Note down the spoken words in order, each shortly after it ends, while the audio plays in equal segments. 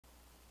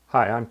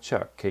Hi, I'm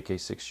Chuck,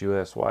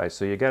 KK6USY.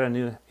 So you got a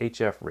new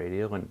HF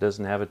radio and it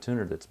doesn't have a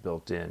tuner that's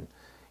built in,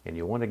 and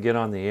you want to get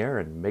on the air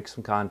and make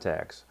some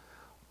contacts.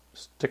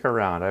 Stick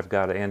around, I've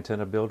got an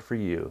antenna build for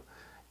you.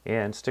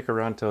 And stick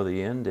around till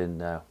the end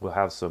and we'll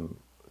have some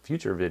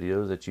future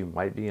videos that you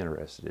might be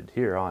interested in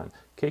here on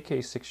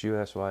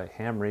KK6USY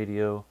Ham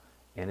Radio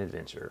and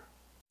Adventure.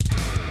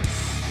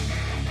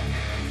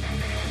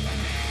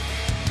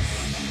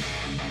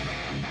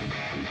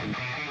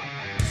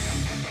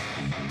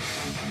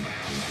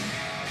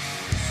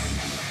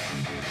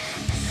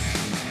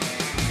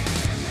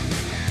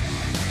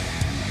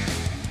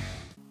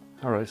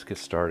 All right, let's get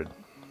started.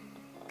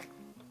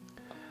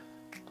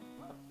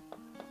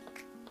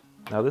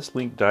 Now this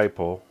linked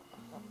dipole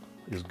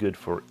is good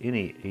for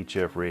any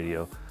HF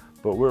radio,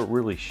 but where it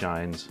really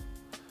shines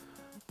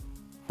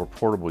for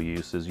portable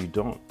use is you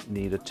don't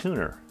need a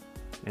tuner,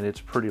 and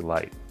it's pretty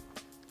light.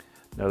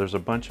 Now there's a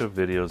bunch of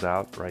videos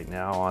out right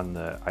now on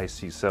the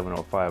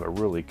IC-705, a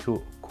really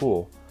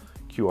cool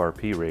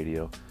QRP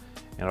radio,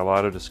 and a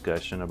lot of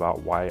discussion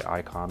about why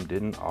ICOM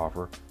didn't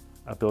offer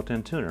a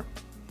built-in tuner.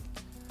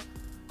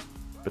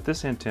 But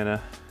this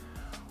antenna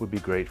would be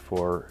great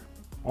for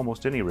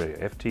almost any radio,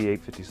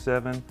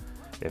 FT857,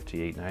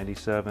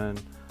 FT897,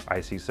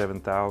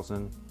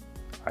 IC-7000,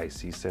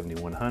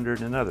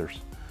 IC-7100, and others.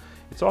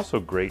 It's also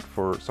great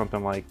for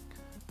something like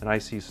an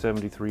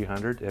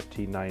IC-7300,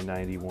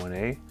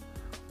 FT991A,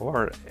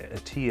 or a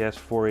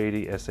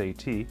TS480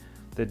 SAT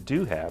that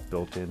do have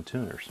built-in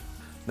tuners.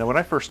 Now when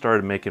I first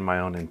started making my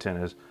own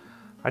antennas,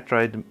 I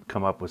tried to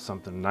come up with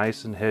something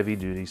nice and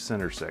heavy-duty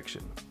center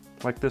section,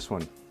 like this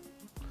one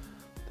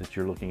that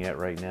you're looking at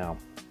right now.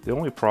 The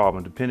only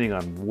problem, depending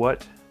on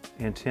what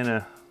the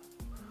antenna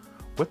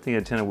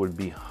would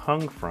be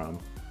hung from,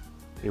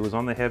 it was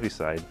on the heavy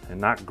side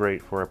and not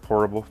great for a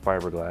portable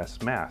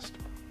fiberglass mast.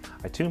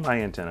 I tuned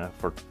my antenna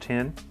for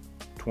 10,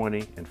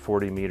 20, and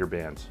 40 meter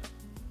bands.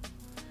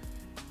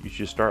 You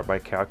should start by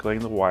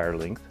calculating the wire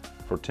length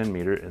for 10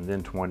 meter and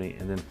then 20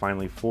 and then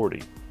finally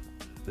 40.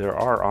 There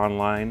are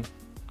online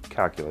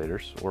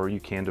calculators, or you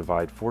can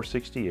divide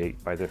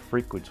 468 by the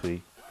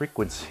frequency,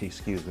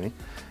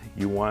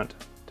 you want to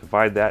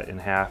divide that in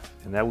half,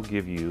 and that will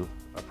give you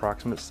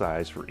approximate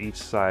size for each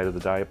side of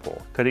the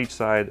dipole. Cut each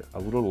side a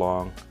little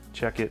long,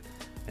 check it,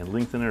 and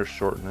lengthen it or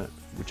shorten it,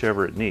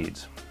 whichever it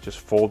needs.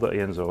 Just fold the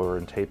ends over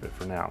and tape it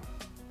for now.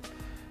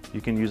 You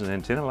can use an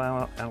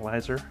antenna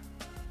analyzer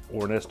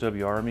or an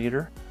SWR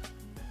meter.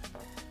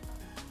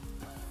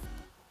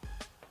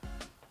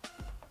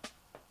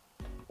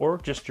 Or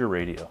just your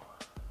radio.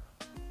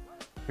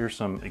 Here's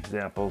some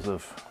examples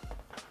of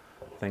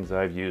things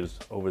I've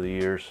used over the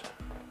years.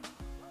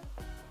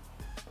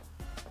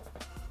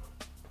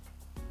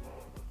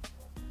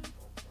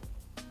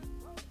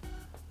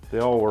 They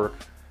all work.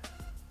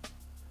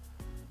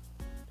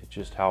 It's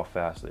just how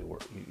fast they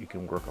work. You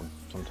can work them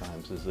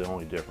sometimes is the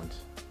only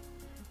difference.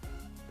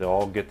 They'll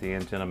all get the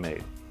antenna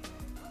made.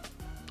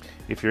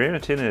 If your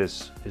antenna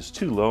is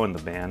too low in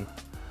the band,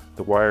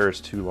 the wire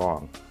is too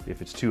long.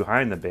 If it's too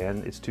high in the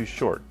band, it's too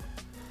short.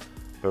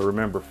 But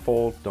remember,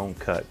 fold, don't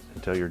cut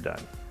until you're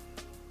done.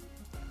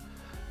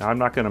 Now I'm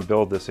not going to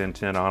build this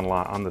antenna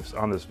on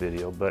this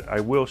video, but I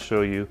will show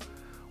you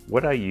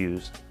what I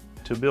used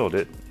to build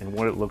it and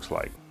what it looks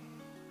like.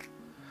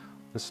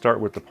 Let's start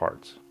with the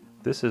parts.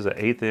 This is an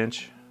 1/8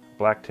 inch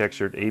black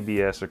textured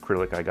ABS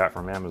acrylic I got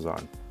from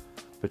Amazon,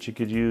 but you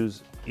could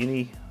use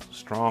any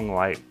strong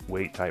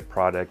lightweight type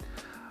product.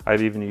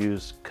 I've even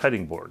used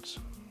cutting boards.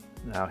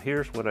 Now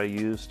here's what I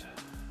used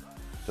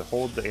to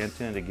hold the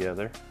antenna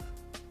together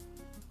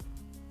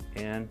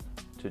and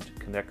to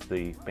connect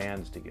the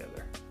bands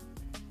together.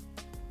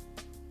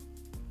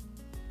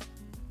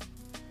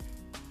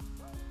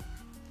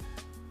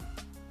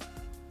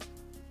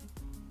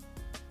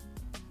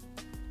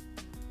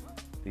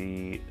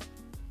 The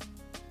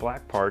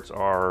black parts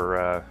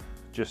are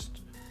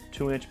just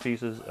 2-inch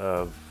pieces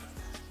of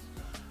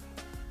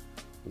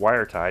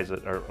wire ties,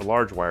 that are a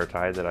large wire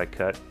tie that I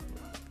cut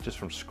just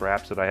from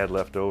scraps that I had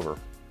left over.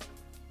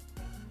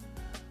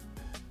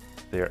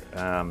 There,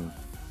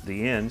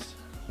 the ends,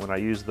 when I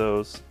use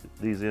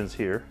these ends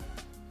here,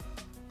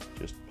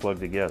 just plug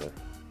together.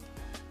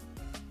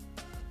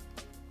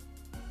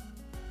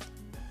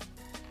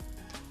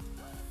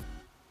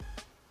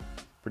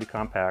 Pretty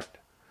compact.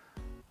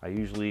 I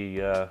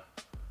usually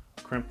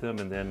crimp them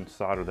and then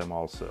solder them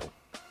also.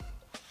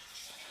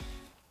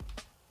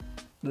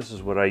 This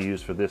is what I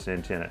use for this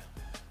antenna.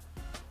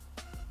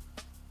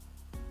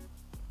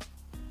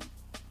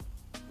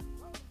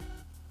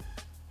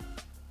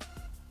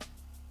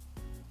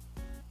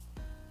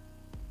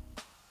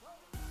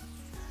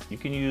 You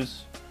can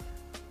use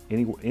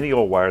any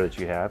old wire that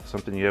you have,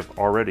 something you have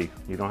already.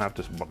 You don't have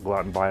to go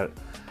out and buy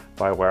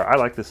a wire. I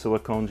like the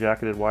silicone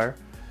jacketed wire.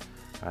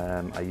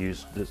 I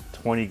used this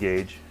 20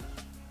 gauge,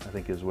 I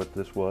think is what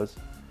this was,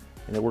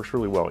 and it works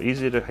really well.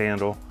 Easy to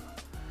handle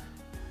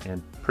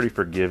and pretty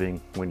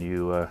forgiving when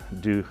you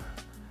do,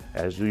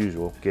 as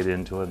usual, get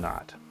into a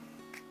knot.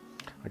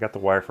 I got the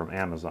wire from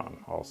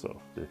Amazon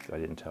also, if I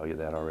didn't tell you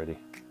that already.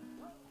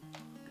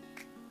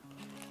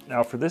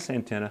 Now for this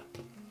antenna,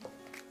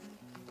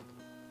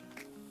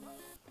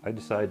 I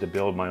decided to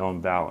build my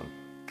own balun.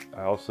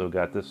 I also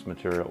got this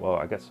material. Well,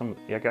 I got some.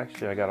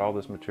 Actually, I got all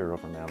this material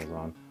from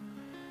Amazon.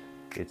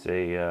 It's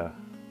a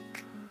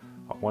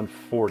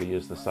 140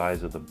 is the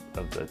size of the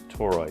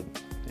toroid,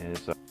 and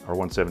it's or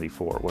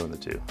 174, one of the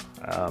two.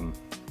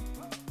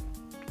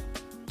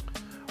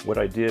 What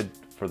I did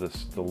for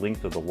the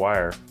length of the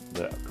wire,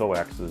 the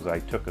coax, is I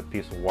took a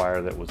piece of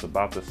wire that was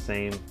about the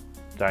same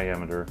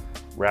diameter,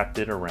 wrapped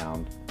it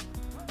around,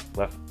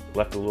 left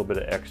a little bit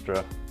of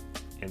extra,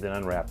 and then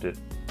unwrapped it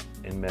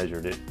and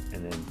measured it,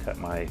 and then cut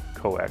my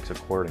coax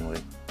accordingly.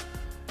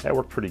 That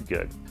worked pretty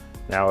good.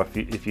 Now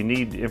if you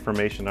need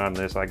information on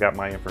this, I got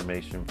my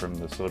information from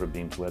the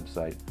SodaBeam's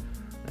website.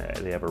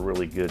 They have a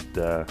really good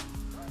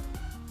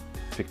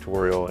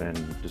pictorial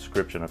and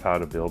description of how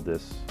to build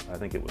this. I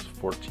think it was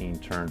 14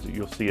 turns.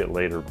 You'll see it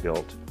later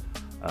built.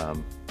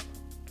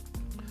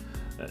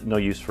 No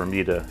use for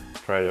me to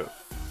try to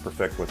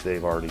perfect what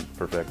they've already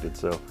perfected,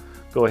 so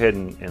go ahead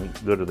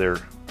and go to their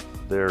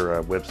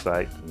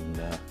website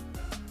and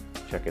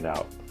check it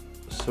out.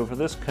 So for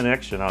this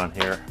connection on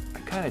here, I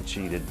kind of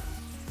cheated.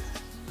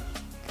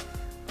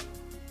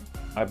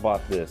 I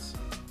bought this,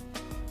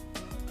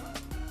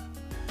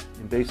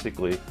 and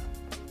basically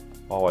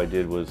all I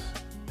did was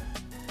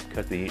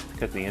cut the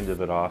end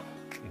of it off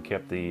and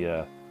kept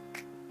the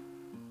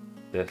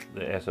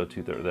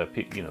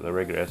SO230, the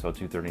regular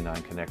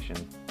SO239 connection,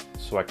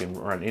 so I can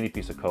run any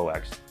piece of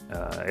coax.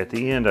 At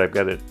the end, I've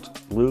got it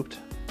looped.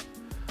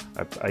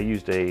 I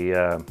used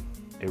a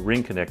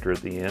ring connector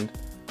at the end,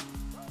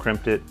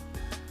 crimped it,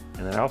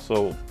 and then I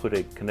also put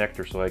a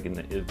connector so I can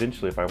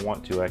eventually, if I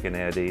want to, I can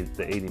add the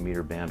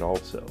 80-meter band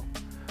also.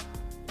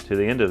 To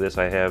the end of this,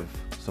 I have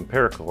some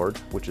paracord,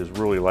 which is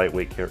really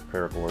lightweight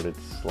paracord.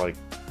 It's like,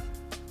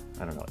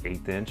 I don't know,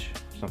 1/8 inch,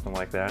 something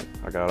like that.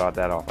 I got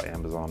that off of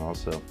Amazon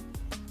also.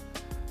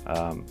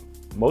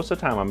 Most of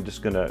the time, I'm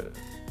just gonna,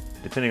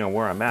 depending on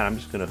where I'm at, I'm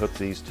just gonna hook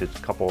these to a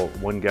couple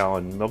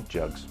 1-gallon milk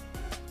jugs,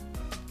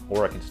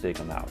 or I can stake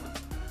them out.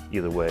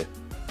 Either way.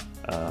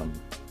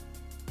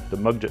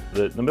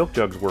 The milk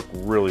jugs work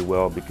really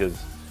well because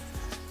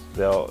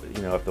they'll,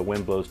 if the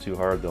wind blows too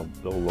hard,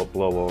 they'll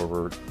blow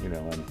over,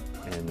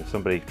 and if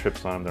somebody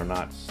trips on them, they're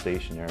not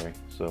stationary.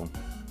 So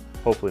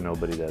hopefully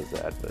nobody does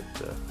that, but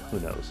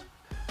who knows.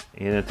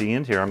 And at the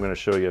end here, I'm going to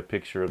show you a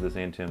picture of this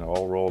antenna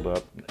all rolled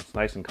up. It's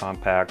nice and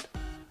compact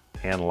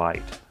and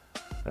light.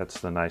 That's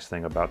the nice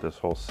thing about this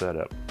whole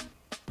setup.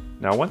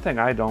 Now, one thing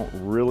I don't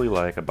really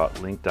like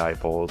about linked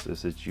dipoles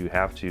is that you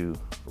have to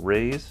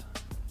raise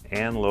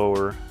and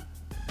lower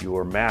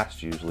your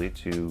mast usually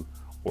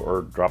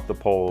or drop the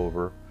pole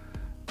over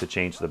to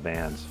change the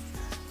bands.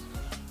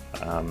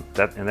 And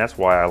that's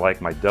why I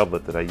like my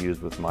doublet that I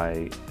use with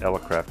my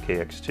Elecraft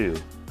KX2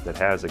 that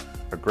has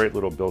a great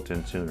little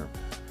built-in tuner.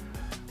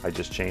 I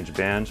just change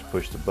bands,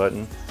 push the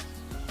button,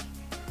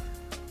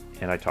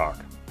 and I talk.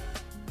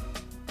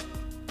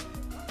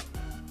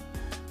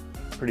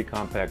 Pretty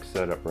compact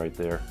setup right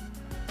there.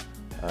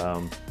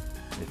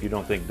 If you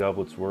don't think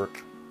doublets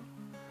work,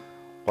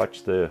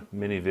 watch the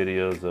mini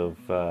videos of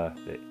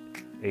the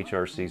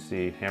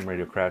HRCC Ham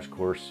Radio Crash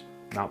Course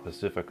Mount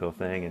Pacifico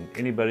thing, and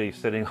anybody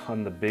sitting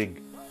on the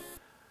big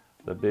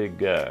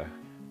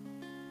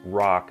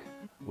rock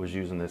was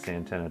using this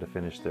antenna to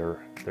finish their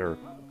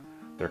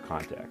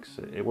contacts.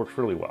 It works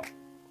really well,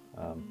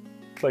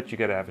 but you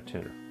got to have a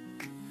tuner.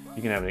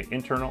 You can have an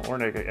internal or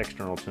an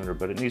external tuner,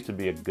 but it needs to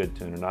be a good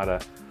tuner,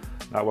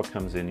 not what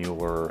comes in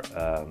your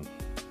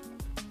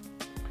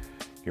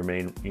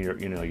main, your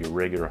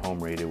regular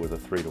home radio with a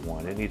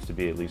 3-to-1. It needs to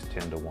be at least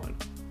 10-to-1.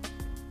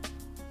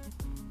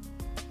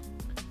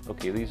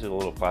 Okay, these are the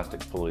little plastic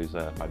pulleys.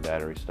 My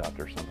battery stopped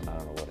or something. I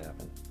don't know what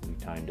happened. We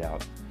timed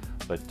out.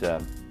 But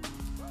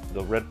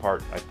the red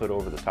part I put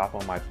over the top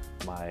of my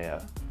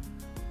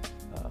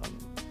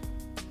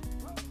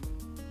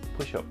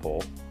push-up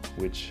pole,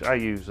 which I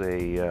use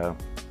a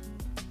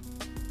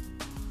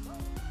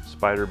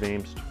Spider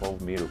Beams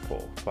 12-meter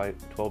pole,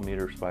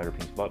 12-meter Spider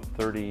Beams, about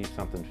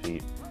 30-something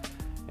feet.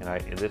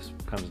 And this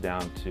comes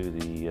down to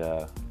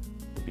the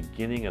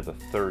beginning of the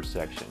 3rd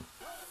section,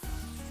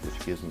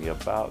 which gives me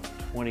about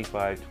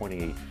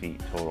 25-28 feet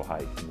total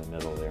height in the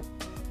middle there.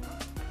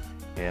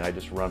 And I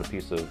just run a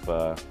piece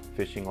of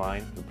fishing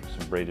line,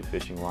 some braided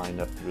fishing line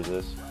up through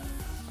this.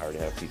 I already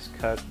have a piece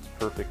cut. It's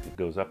perfect. It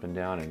goes up and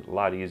down, and a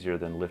lot easier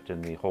than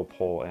lifting the whole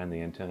pole and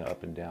the antenna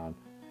up and down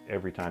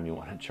every time you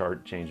want to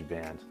change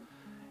bands.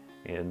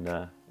 And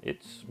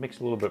it makes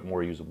it a little bit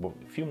more usable.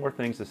 A few more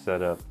things to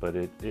set up, but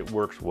it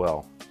works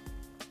well.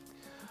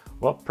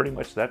 Well, pretty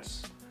much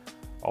that's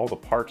all the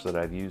parts that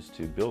I've used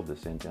to build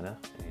this antenna.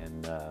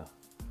 And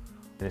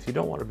if you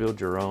don't want to build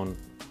your own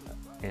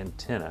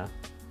antenna,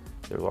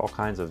 there's all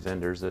kinds of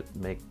vendors that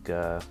make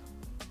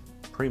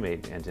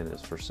pre-made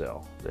antennas for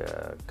sale.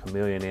 The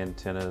Chameleon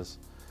antennas,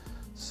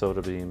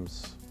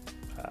 SodaBeams,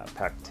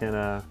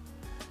 Pactenna.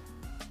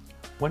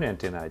 One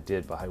antenna I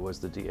did buy was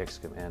the DX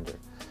Commander.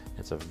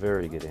 It's a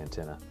very good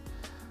antenna.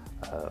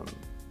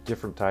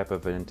 different type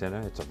of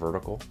antenna. It's a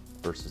vertical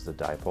versus the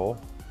dipole.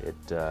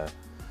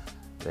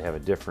 They have a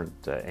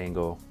different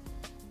angle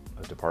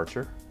of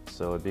departure,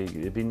 so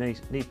it'd be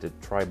neat to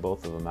try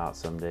both of them out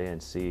someday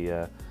and see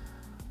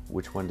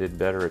which one did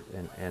better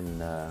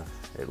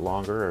at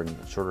longer and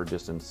shorter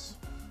distance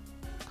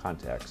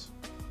contacts.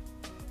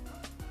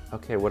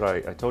 Okay, what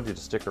I told you to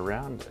stick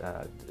around.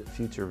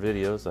 Future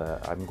videos,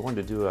 I'm going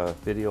to do a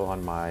video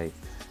on my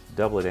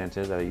doublet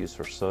antenna that I use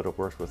for SOTA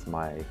works with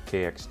my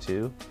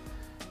KX2,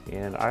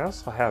 and I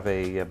also have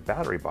a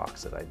battery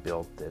box that I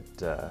built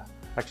that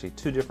actually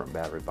two different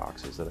battery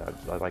boxes that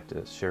I'd like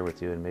to share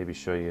with you and maybe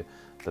show you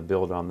the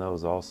build on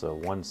those also.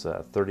 One's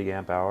a 30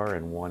 amp hour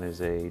and one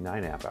is a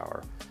 9 amp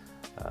hour.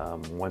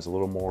 One's a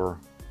little more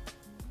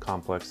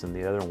complex than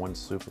the other, and one's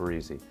super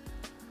easy.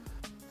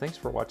 Thanks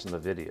for watching the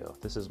video.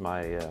 This is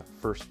my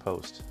first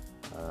post,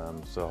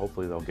 so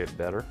hopefully they'll get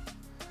better.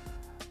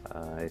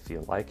 If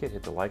you like it,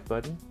 hit the like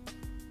button.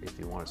 If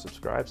you want to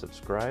subscribe,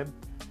 subscribe.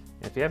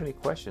 And if you have any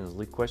questions,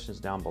 leave questions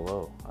down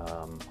below.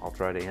 I'll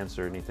try to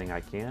answer anything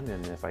I can,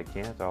 and if I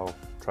can't, I'll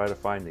try to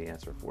find the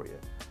answer for you.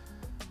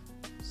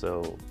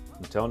 So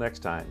until next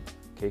time,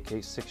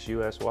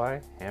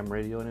 KK6USY, ham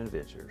radio and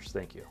adventures.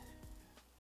 Thank you.